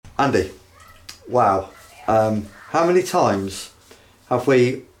Andy, wow. How many times have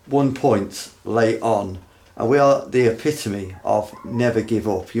we won points late on? And we are the epitome of never give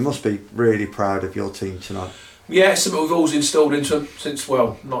up. You must be really proud of your team tonight. Yeah, it's something we've always installed into them since,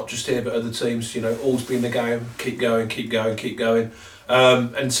 well, not just here but other teams. You know, always be in the game, keep going, keep going, keep going.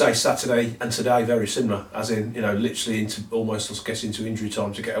 And say Saturday and today very similar, as in, you know, literally into almost, I guess, into injury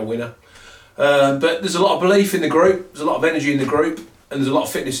time to get a winner. But there's a lot of belief in the group, there's a lot of energy in the group, and there's a lot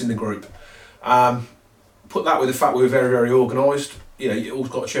of fitness in the group. Put that with the fact we were very, very organised, you know, you always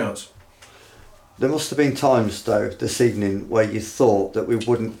got a chance. There must have been times, though, this evening where you thought that we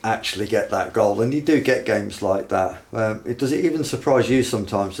wouldn't actually get that goal, and you do get games like that. Does it even surprise you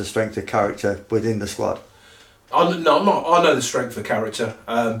sometimes, the strength of character within the squad? I know the strength of character,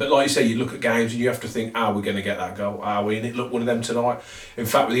 but like you say, you look at games and you have to think, are we going to get that goal? Are we? And it looked one of them tonight. In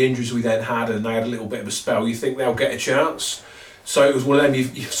fact, with the injuries we then had, and they had a little bit of a spell, you think they'll get a chance. So it was one of them,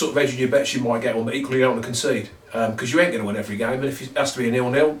 you sort of edging your bets you might get one, but equally you don't want to concede, because you ain't going to win every game, and if it has to be a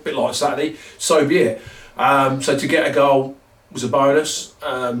 0-0, a bit like Saturday, so be it. So to get a goal was a bonus.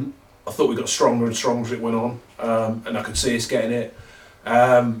 I thought we got stronger and stronger as it went on, and I could see us getting it.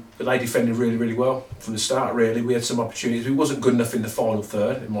 But they defended really, really well from the start, really. We had some opportunities. We wasn't good enough in the final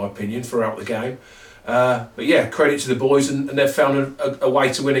third, in my opinion, throughout the game. But yeah, credit to the boys, and they've found a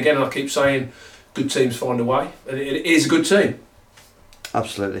way to win again, and I keep saying, good teams find a way, and it is a good team.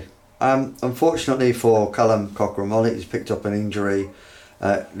 Absolutely. Unfortunately for Callum Cochrane-Mollet, he's picked up an injury.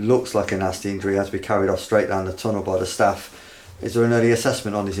 Looks like a nasty injury. He had to be carried off straight down the tunnel by the staff. Is there an early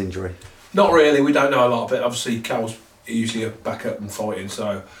assessment on his injury? Not really. We don't know a lot, but obviously Cal's usually a backup and fighting,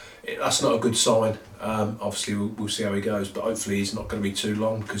 so that's not a good sign. Obviously we'll see how he goes, but hopefully he's not going to be too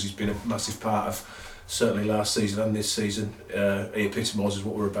long, because he's been a massive part of certainly last season and this season. He epitomises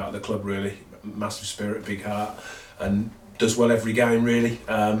what we're about at the club, really. Massive spirit, big heart, and does well every game, really.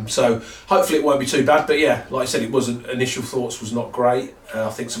 So hopefully it won't be too bad, but yeah, like I said, it wasn't, initial thoughts was not great. I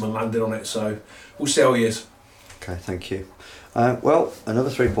think someone landed on it, so we'll see how he is. Okay, thank you. Well, another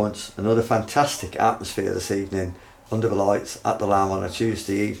 3 points, another fantastic atmosphere this evening under the lights at the Lamb on a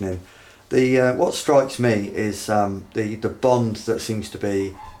Tuesday evening. What strikes me is the bond that seems to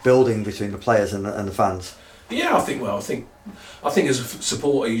be building between the players and the fans. Yeah, I think as a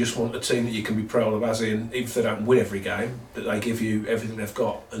supporter, you just want a team that you can be proud of, as in, even if they don't win every game, that they give you everything they've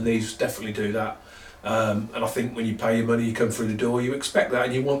got, and these definitely do that. And I think when you pay your money, you come through the door, you expect that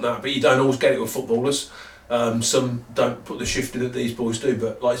and you want that, but you don't always get it with footballers. Some don't put the shift in that these boys do,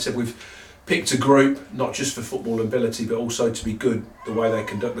 but like I said, we've picked a group, not just for football ability, but also to be good the way they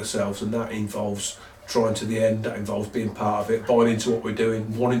conduct themselves, and that involves trying to the end, that involves being part of it, buying into what we're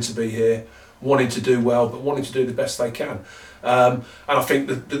doing, wanting to be here, wanting to do well, but wanting to do the best they can. And I think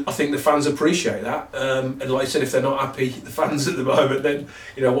the fans appreciate that. And like I said, if they're not happy, the fans at the moment, then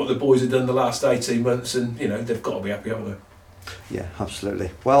you know what the boys have done the last 18 months, and you know they've got to be happy, haven't they? Yeah,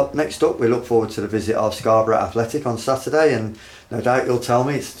 absolutely. Well, next up we look forward to the visit of Scarborough Athletic on Saturday, and no doubt you'll tell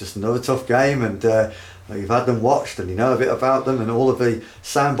me it's just another tough game, and you've had them watched and you know a bit about them and all of the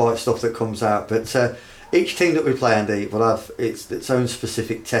soundbite stuff that comes out, but each team that we play, Andy, will have its own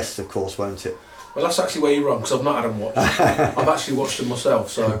specific tests, of course, won't it? Well, that's actually where you're wrong, because I've not had them watched. I've actually watched them myself,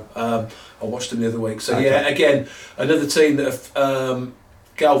 so I watched them the other week. So okay. Yeah, again, another team that have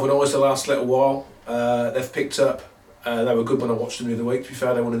galvanised the last little while. They've picked up. They were good when I watched them the other week. To be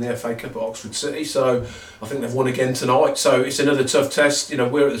fair, they won in the FA Cup at Oxford City, so I think they've won again tonight. So it's another tough test. You know,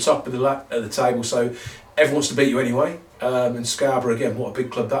 we're at the top of the table, so everyone wants to beat you anyway. And Scarborough, again, what a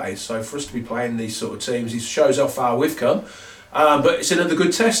big club that is. So for us to be playing these sort of teams, it shows how far we've come. But it's another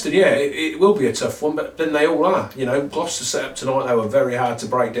good test, and yeah, it will be a tough one, but then they all are. You know, Gloucester set up tonight, they were very hard to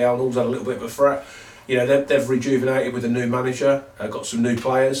break down, always had a little bit of a threat. You know, they've rejuvenated with a new manager, got some new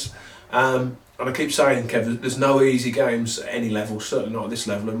players. And I keep saying, Kev, there's no easy games at any level, certainly not at this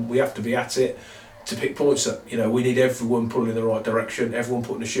level, and we have to be at it to pick points up. You know, we need everyone pulling in the right direction, everyone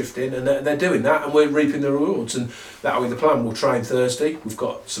putting a shift in, and they're doing that, and we're reaping the rewards, and that'll be the plan. We'll train Thursday. We've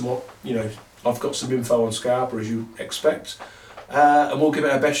got some, you know, I've got some info on Scarborough, as you expect, and we'll give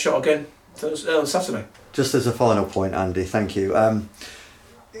it our best shot again on Saturday. Just as a final point, Andy, thank you.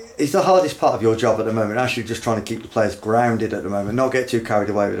 Is the hardest part of your job at the moment actually just trying to keep the players grounded at the moment, not get too carried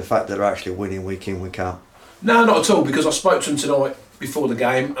away with the fact that they're actually winning week in, week out? No, not at all, because I spoke to them tonight before the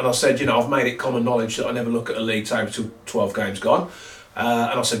game, and I said, you know, I've made it common knowledge that I never look at a league table till 12 games gone,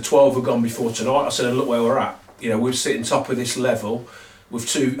 and I said 12 have gone before tonight. I said, and look where we're at. You know, we're sitting top of this level with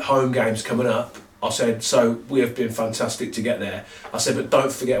 2 home games coming up, I said, so we have been fantastic to get there. I said, but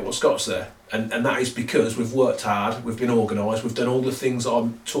don't forget what's got us there. And that is because we've worked hard, we've been organised, we've done all the things that I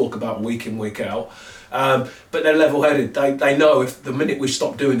talk about week in, week out. But they're level-headed. They know if the minute we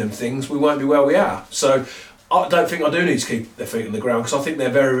stop doing them things, we won't be where we are. So I don't think I do need to keep their feet on the ground, because I think they're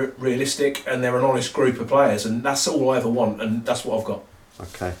very realistic and they're an honest group of players, and that's all I ever want, and that's what I've got.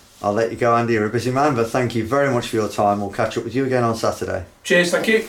 Okay, I'll let you go, Andy. You're a busy man, but thank you very much for your time. We'll catch up with you again on Saturday. Cheers, thank you.